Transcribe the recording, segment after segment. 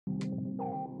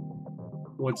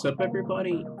What's up,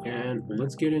 everybody? And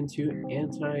let's get into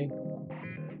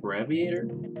Antigraviator.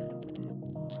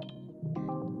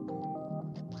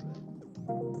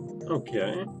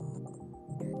 Okay.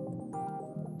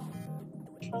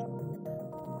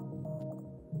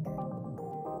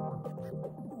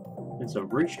 It's a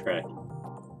racetrack.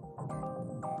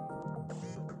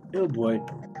 Oh boy.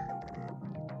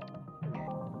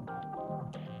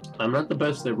 I'm not the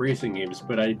best at racing games,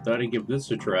 but I thought I'd give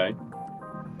this a try.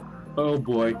 Oh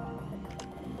boy.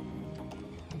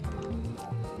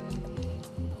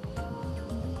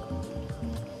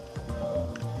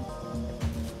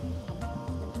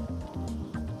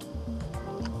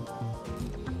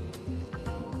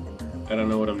 I don't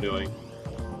know what I'm doing.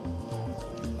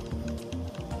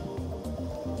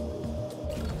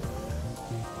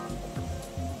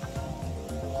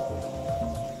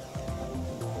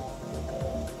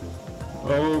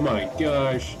 Oh my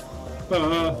gosh.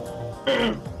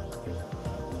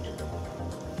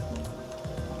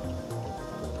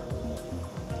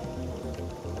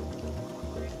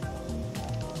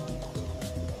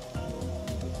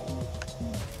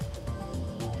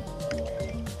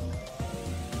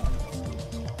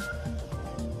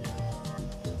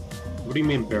 What do you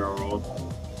mean barrel roll?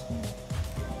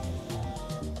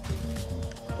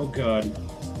 Oh god.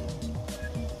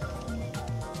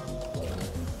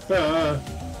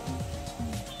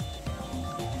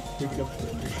 Pick up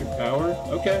extra power?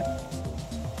 Okay.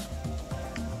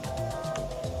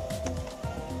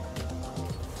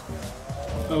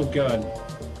 Oh god.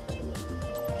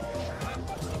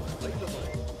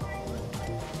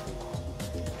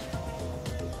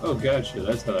 Oh gotcha,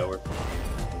 that's how that works.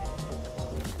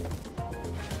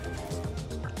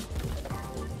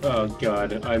 Oh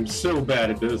god, I'm so bad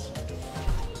at this.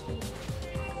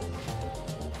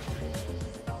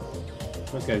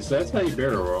 Okay, so that's how you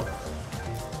barrel roll.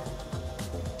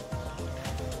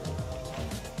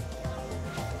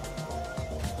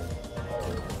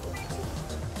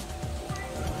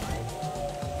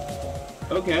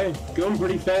 Okay, going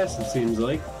pretty fast it seems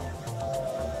like.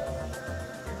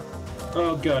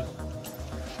 Oh god.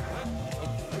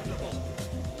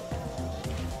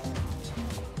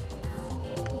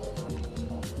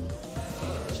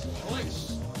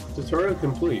 Tutorial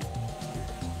complete.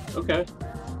 Okay.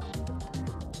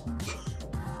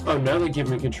 Oh, now they give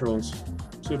me controls.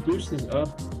 So boost is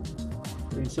up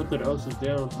and something else is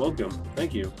down. Welcome.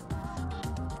 Thank you.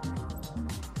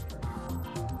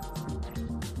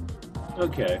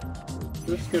 Okay.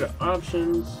 Let's go to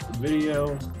options,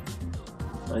 video,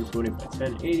 920 by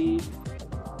 1080,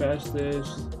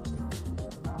 fastest.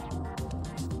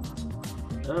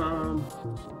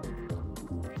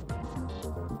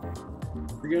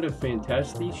 Forget a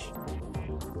fantastic.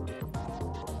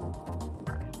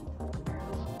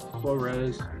 Full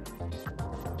res.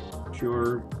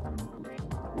 Sure.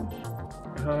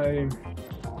 High.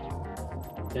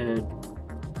 And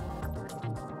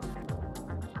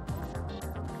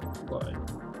what?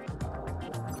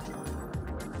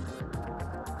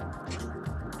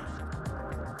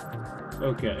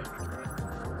 Okay.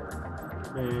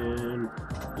 And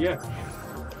yeah.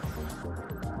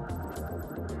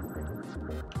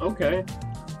 Okay.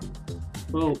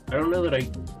 Well, I don't know that I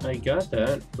got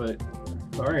that, but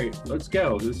alright, let's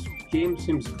go. This game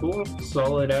seems cool.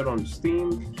 Saw it out on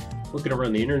Steam. Looking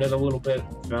around the internet a little bit.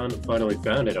 Finally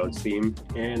found it on Steam.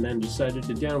 And then decided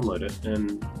to download it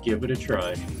and give it a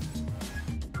try.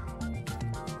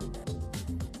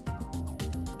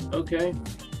 Okay.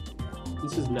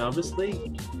 This is Novice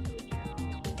League?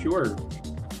 Sure.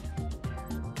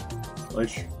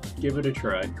 Let's give it a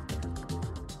try.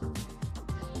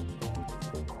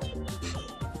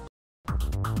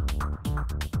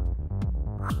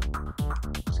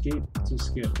 Escape to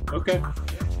skip. Okay.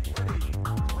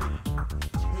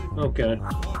 Okay.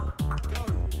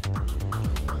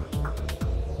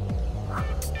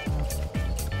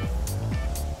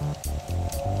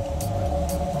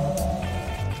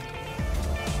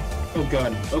 Oh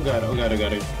god. Oh god. Oh god. I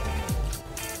got it.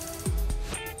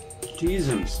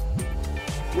 Jesus.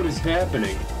 What is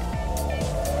happening?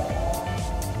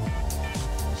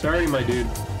 Sorry, my dude.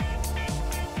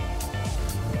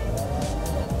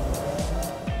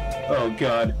 Oh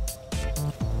god.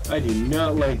 I do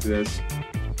not like this.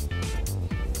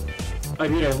 I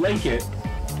mean, I like it,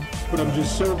 but I'm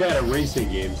just so bad at racing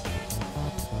games.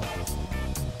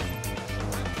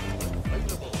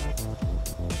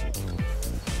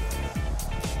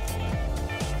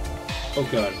 Oh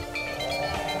god.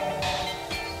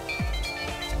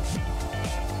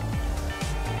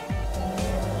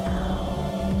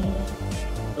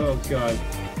 Oh god.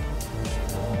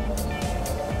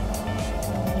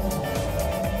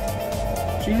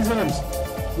 Jesus!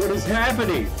 What is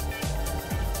happening?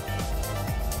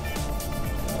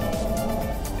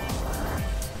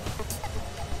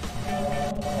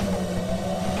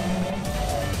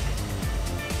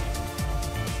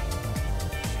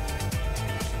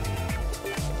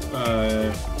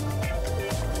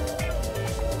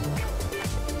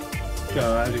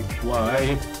 God,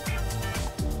 why?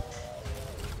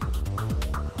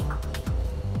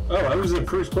 Oh, I was in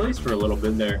first place for a little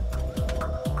bit there.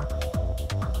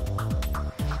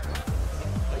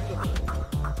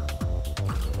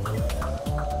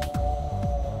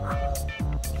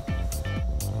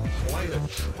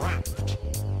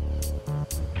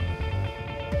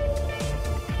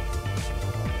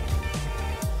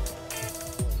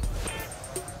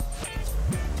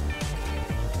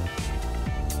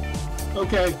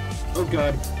 Okay. Oh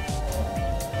God.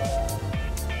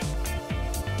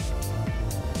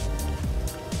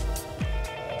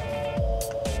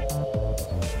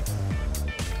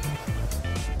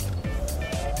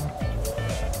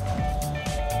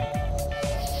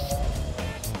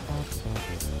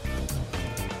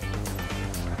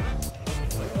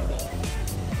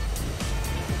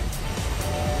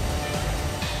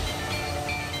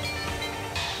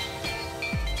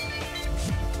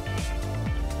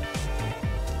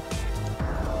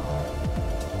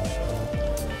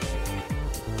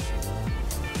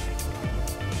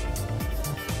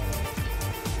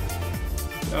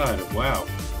 God, wow.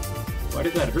 Why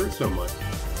did that hurt so much?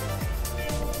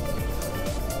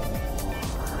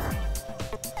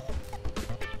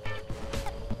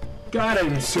 God,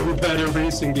 I'm so bad at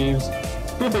racing games.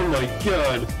 Oh my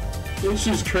God. It's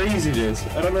just craziness.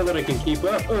 I don't know that I can keep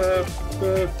up. Oh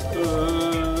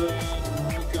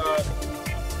God.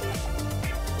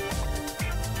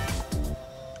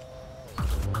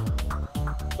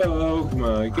 Oh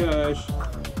my gosh.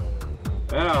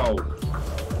 Ow.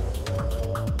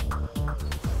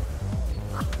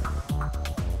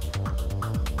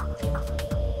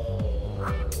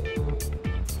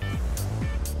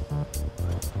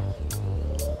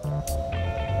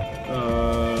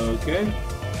 Okay.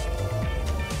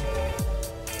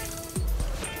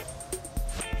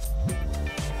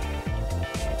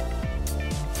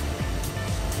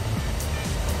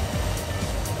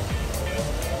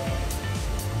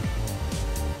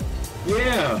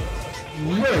 Yeah!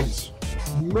 Nice!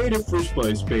 Made it first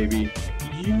place, baby.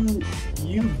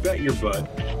 You bet your butt.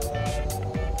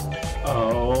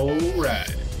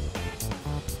 Alright.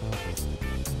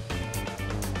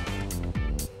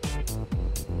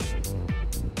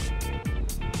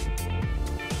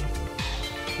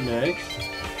 Next.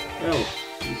 Oh,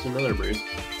 it's another brace.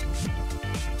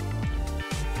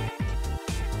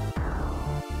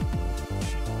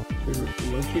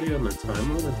 They're located on the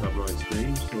timeline on top of my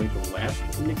screen, so like the lap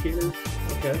indicator.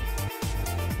 Okay.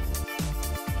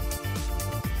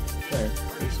 Alright,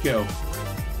 let's go.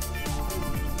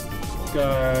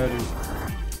 God.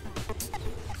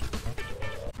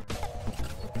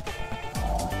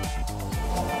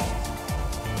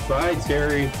 Bye,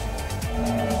 Terry.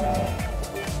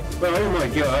 Oh my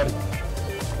God.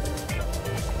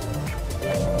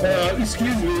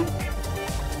 Excuse me.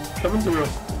 Coming through.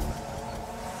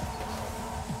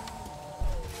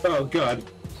 Oh God.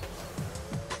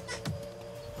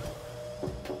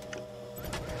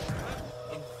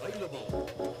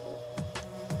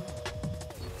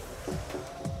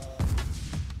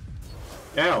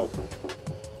 Ow.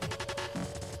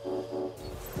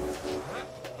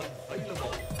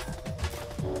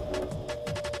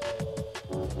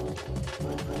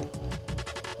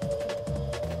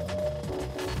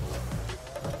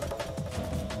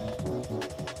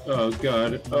 Oh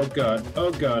God, oh God,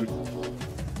 oh God.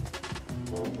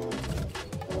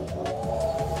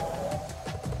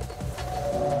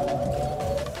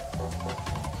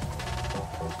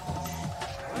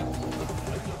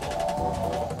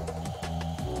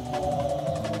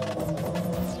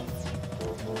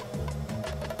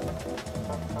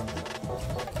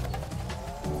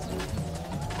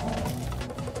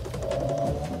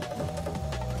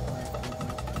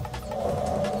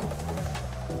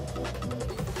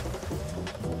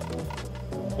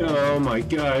 Oh my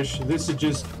gosh, this is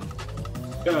just...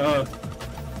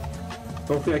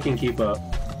 hopefully I can keep up.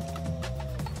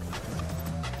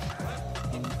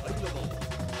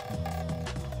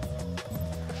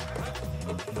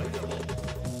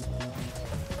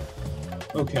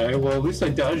 Okay, well at least I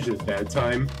dodged it that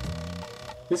time.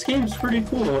 This game's pretty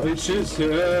cool, it's just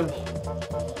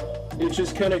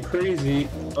kind of crazy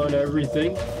on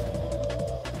everything.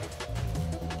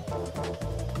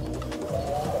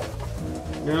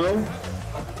 No?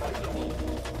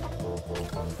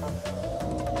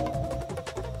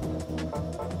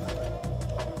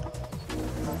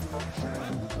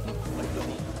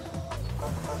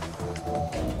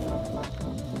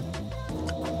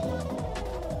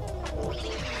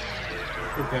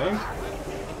 Okay.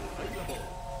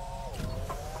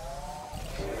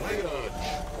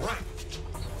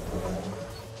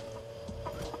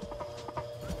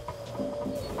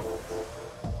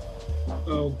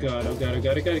 Oh god, oh god, oh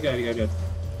god, oh god, oh god,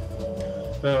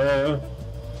 oh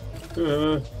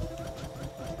god.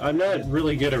 I'm not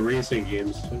really good at racing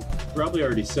games. Probably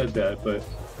already said that, but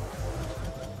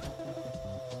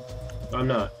I'm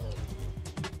not.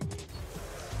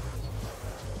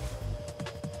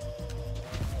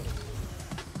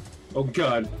 Oh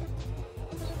god.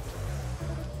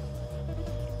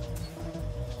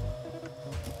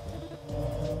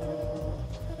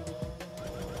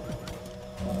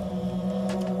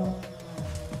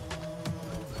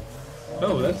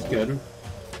 Oh, that's good.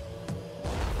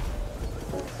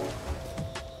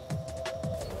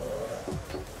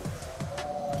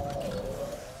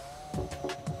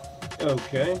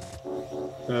 Okay.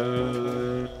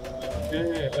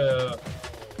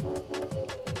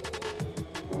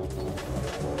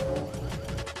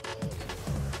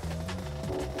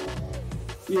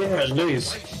 Yeah,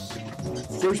 nice.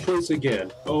 First place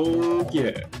again. Oh,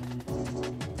 yeah.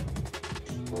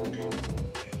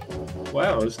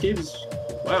 Wow, this game's...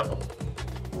 Wow.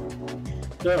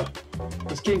 Oh,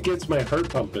 this game gets my heart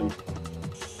pumping.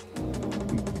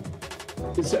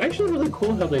 It's actually really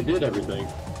cool how they did everything.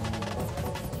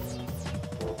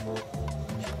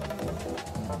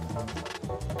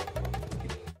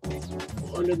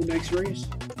 On to the next race.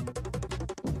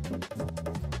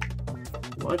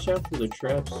 Watch out for the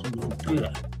traps.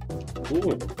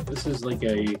 Ooh, this is like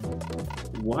a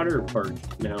water park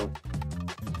now.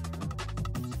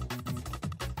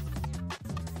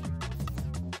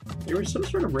 There was some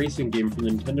sort of racing game for the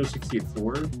Nintendo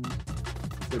 64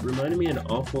 that reminded me an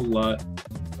awful lot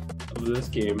of this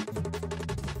game.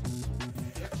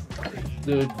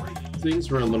 The things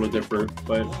were a little different,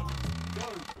 but...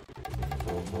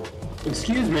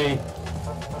 Excuse me!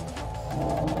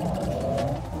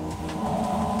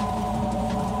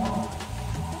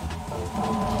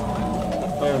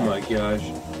 Oh my gosh.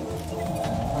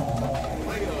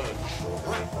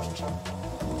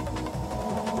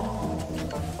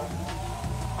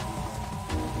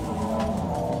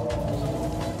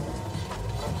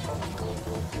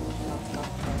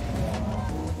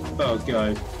 Oh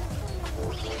god.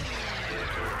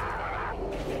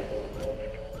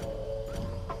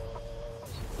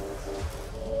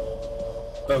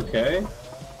 Okay.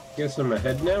 Guess I'm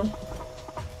ahead now?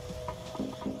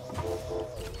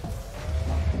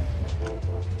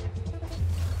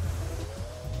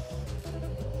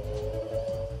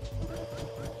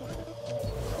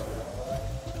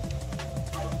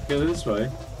 Go this way.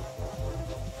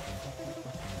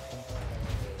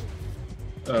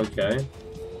 Okay.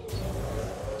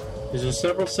 There's a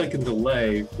several second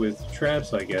delay with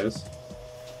traps, I guess.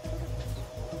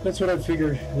 That's what I've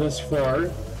figured thus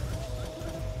far.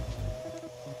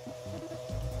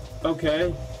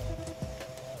 Okay.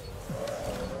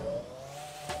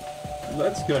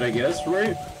 That's good, I guess,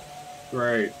 right?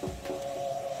 Right.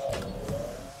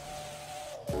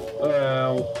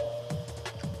 Well...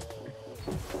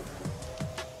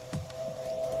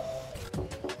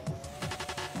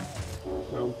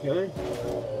 Okay.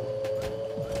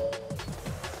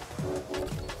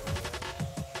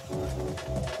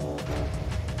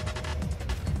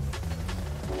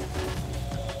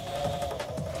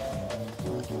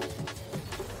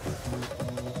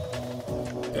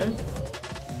 Okay.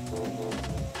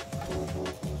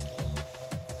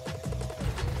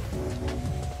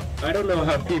 I don't know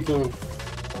how people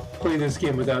play this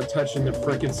game without touching the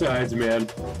frickin' sides, man.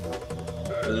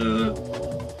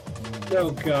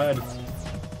 Oh god.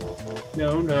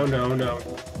 No, no, no, no.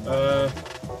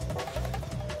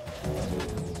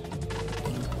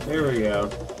 There we go.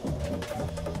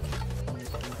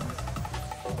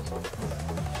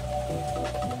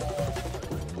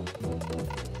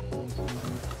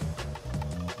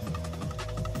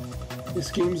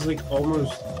 This game's like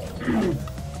almost...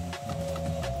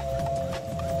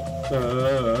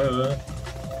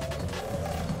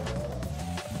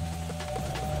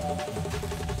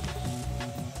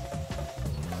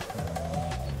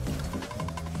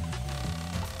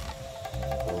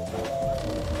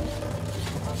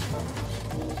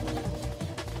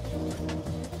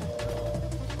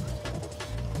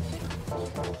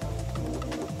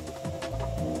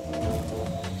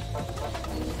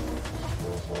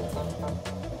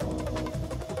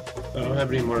 I don't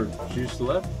have any more juice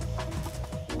left.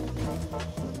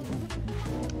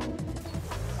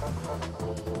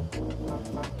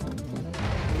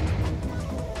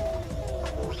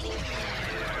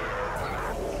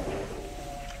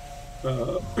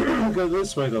 Go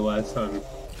this way the last time.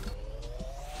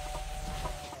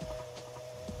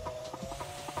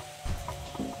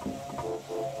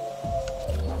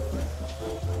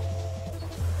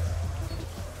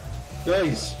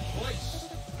 Nice.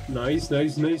 Nice,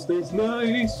 nice, nice, nice,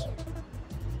 nice.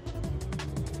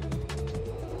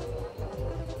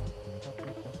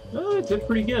 Oh, it did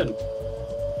pretty good.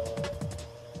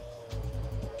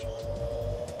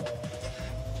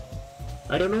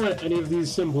 I don't know what any of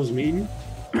these symbols mean.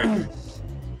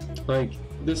 Like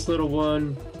this little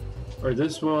one, or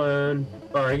this one,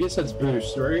 or I guess that's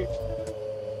boost, right?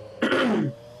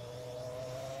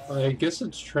 I guess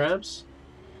it's traps.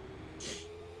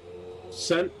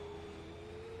 Scent.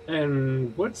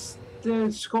 And what's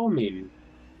the skull mean?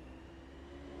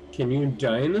 Can you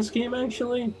die in this game,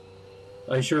 actually?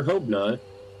 I sure hope not.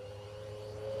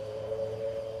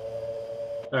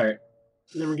 Alright.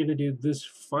 Then we're gonna do this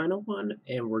final one,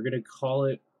 and we're gonna call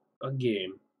it a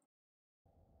game.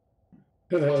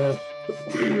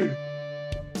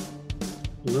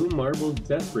 Blue Marble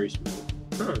Death Race mode.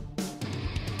 Huh.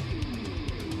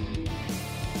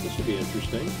 This should be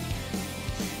interesting.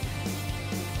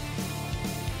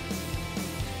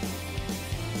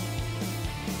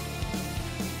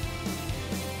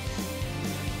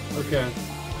 Okay.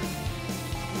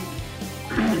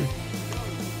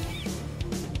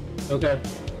 Okay.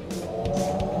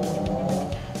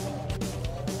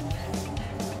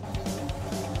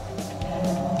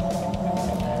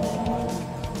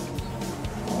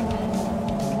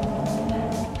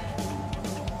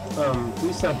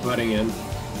 Please stop butting in.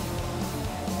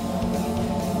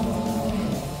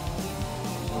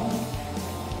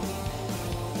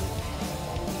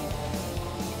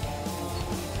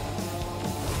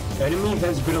 Enemy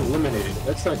has been eliminated.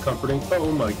 That's not comforting.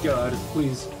 Oh my god,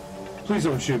 please. Please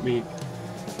don't shoot me.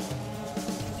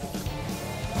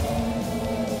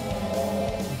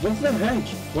 What the heck?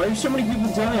 Why are so many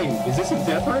people dying? Is this a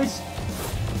death race?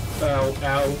 Ow,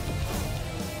 ow.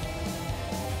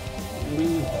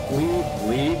 Leave, leave,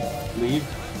 leave, leave.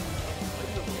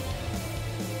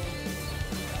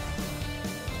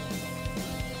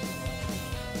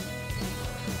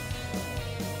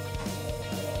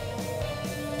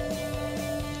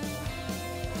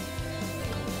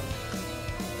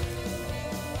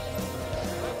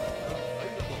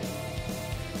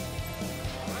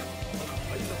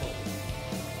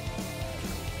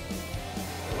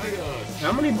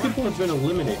 How many people have been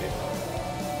eliminated?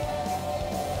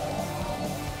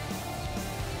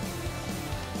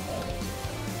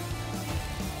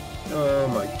 Oh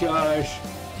my gosh.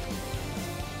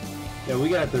 Yeah, we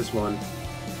got this one.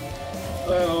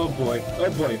 Oh boy,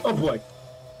 oh boy, oh boy.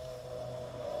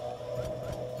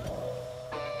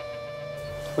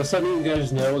 Let's let you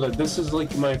guys know that this is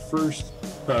like my first,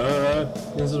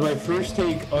 this is my first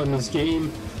take on this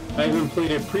game. I haven't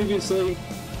played it previously.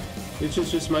 It's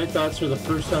just my thoughts for the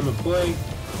first time I play.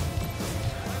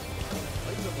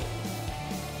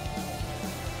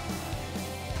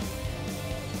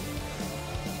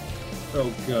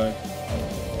 Oh god.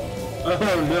 Oh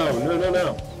no, no, no,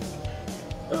 no.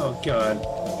 Oh god.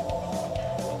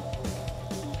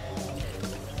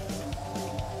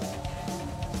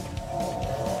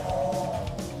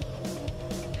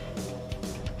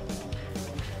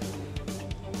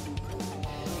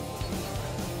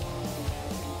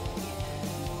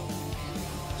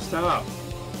 Stop.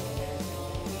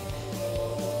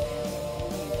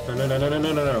 No, no, no, no, no,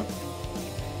 no, no, no.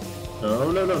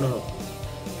 No, no, no, no.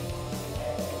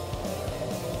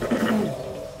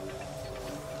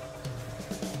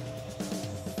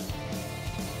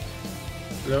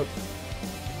 Nope.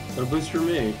 No boost for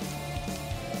me.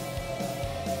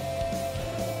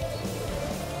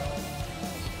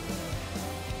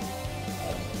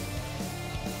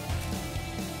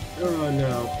 Oh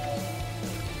no.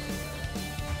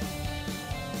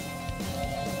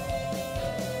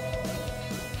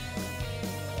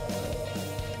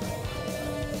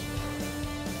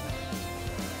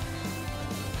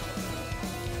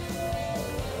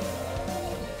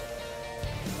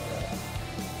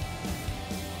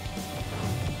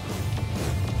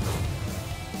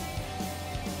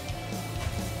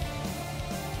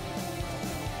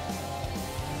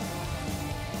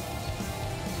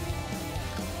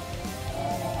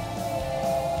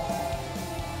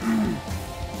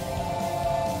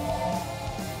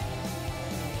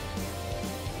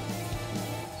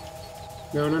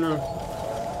 No, no, no.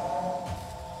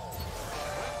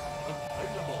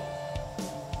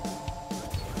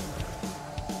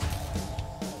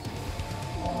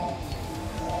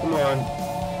 Come on.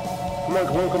 Come on,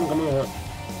 come on, come on, come on.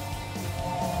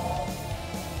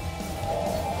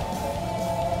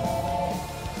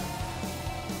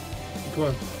 Come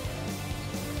on.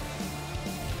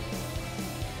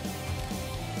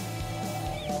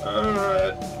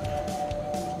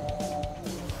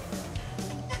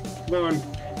 Come on.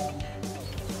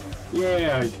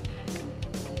 Yeah.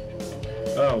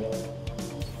 Oh.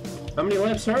 How many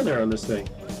laps are there on this thing?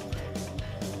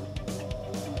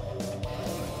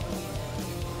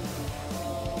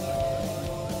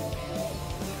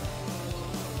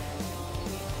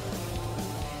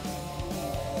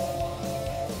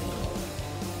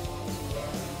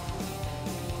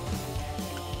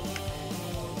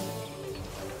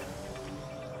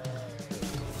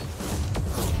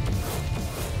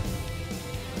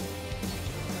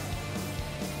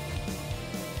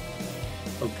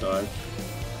 Oh God.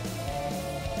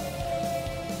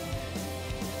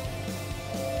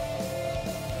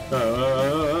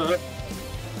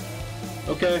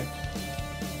 Okay.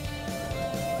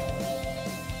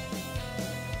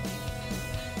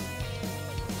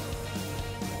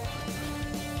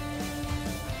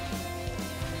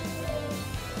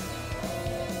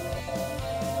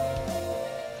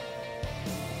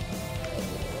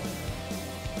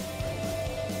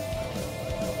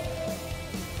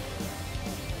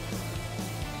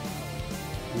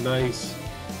 Nice.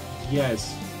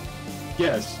 Yes.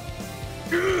 Yes.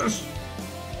 Yes!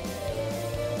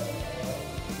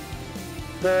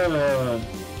 I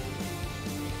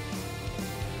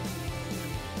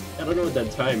don't know what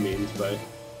that time means, but...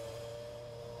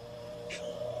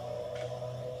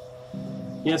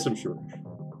 Yes, I'm sure.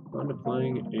 On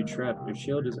deploying a trap, your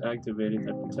shield is activated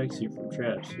that protects you from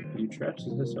traps. If your trap's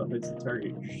missile hits the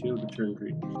target, your shield will turn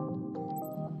green.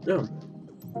 No.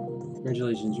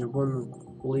 Congratulations, you have won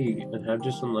the league and have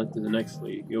just unlocked the next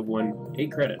league. You have won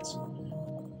 8 credits.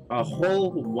 A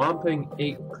whole whopping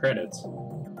 8 credits.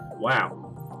 Wow.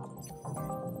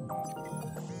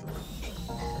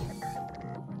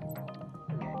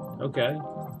 Okay.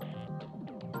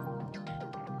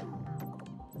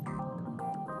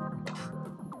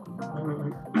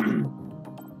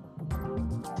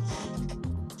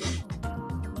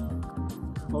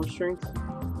 Full strength.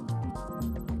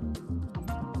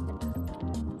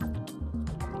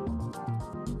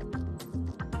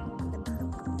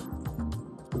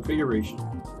 Configuration.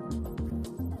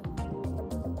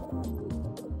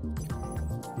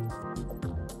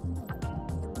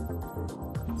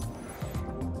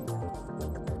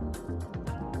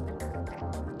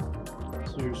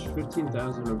 So there's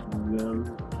 15,000 of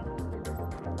them.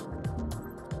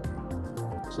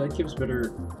 So that gives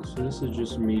better. So this is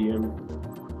just medium.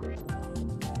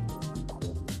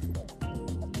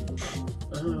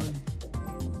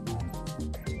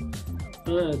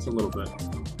 It's a little bit.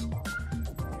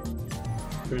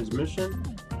 Transmission.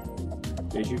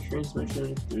 Basic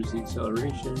transmission. There's the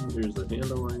acceleration. There's the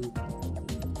handling.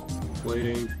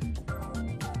 Plating.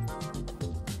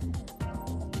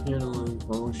 Handling.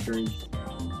 Ball strength.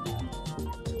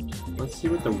 Let's see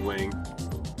what the wing.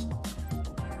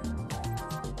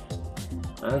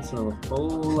 That's a whole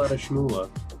lot of shmoola.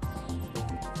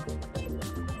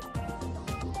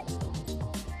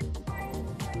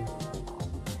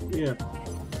 Yeah.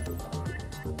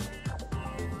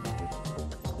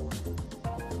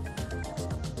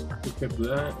 Pick up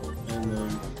that, and then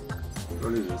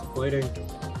what is this? Plating.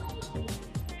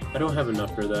 I don't have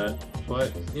enough for that,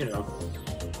 but you know.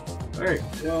 Alright,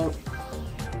 well,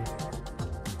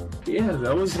 yeah,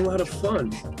 that was a lot of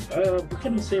fun. What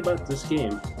can I say about this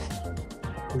game?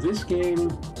 This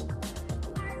game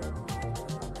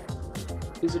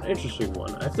is an interesting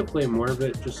one. I have to play more of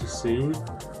it just to see.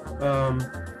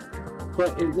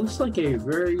 But it looks like a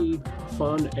very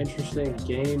fun, interesting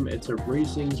game. It's a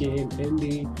racing game,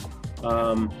 indie.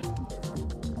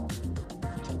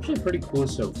 It's actually pretty cool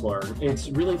so far. It's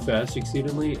really fast,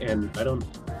 exceedingly, and I don't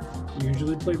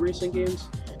usually play racing games,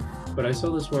 but I saw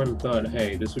this one and thought,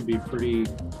 hey, this would be pretty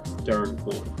darn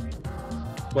cool.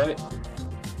 But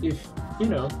if, you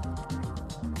know,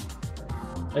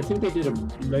 I think they did a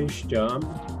nice job.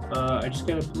 I just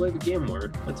gotta play the game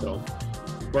more, that's all.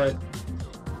 But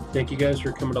thank you guys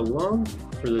for coming along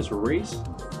for this race,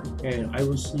 and I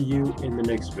will see you in the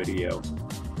next video.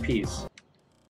 Peace.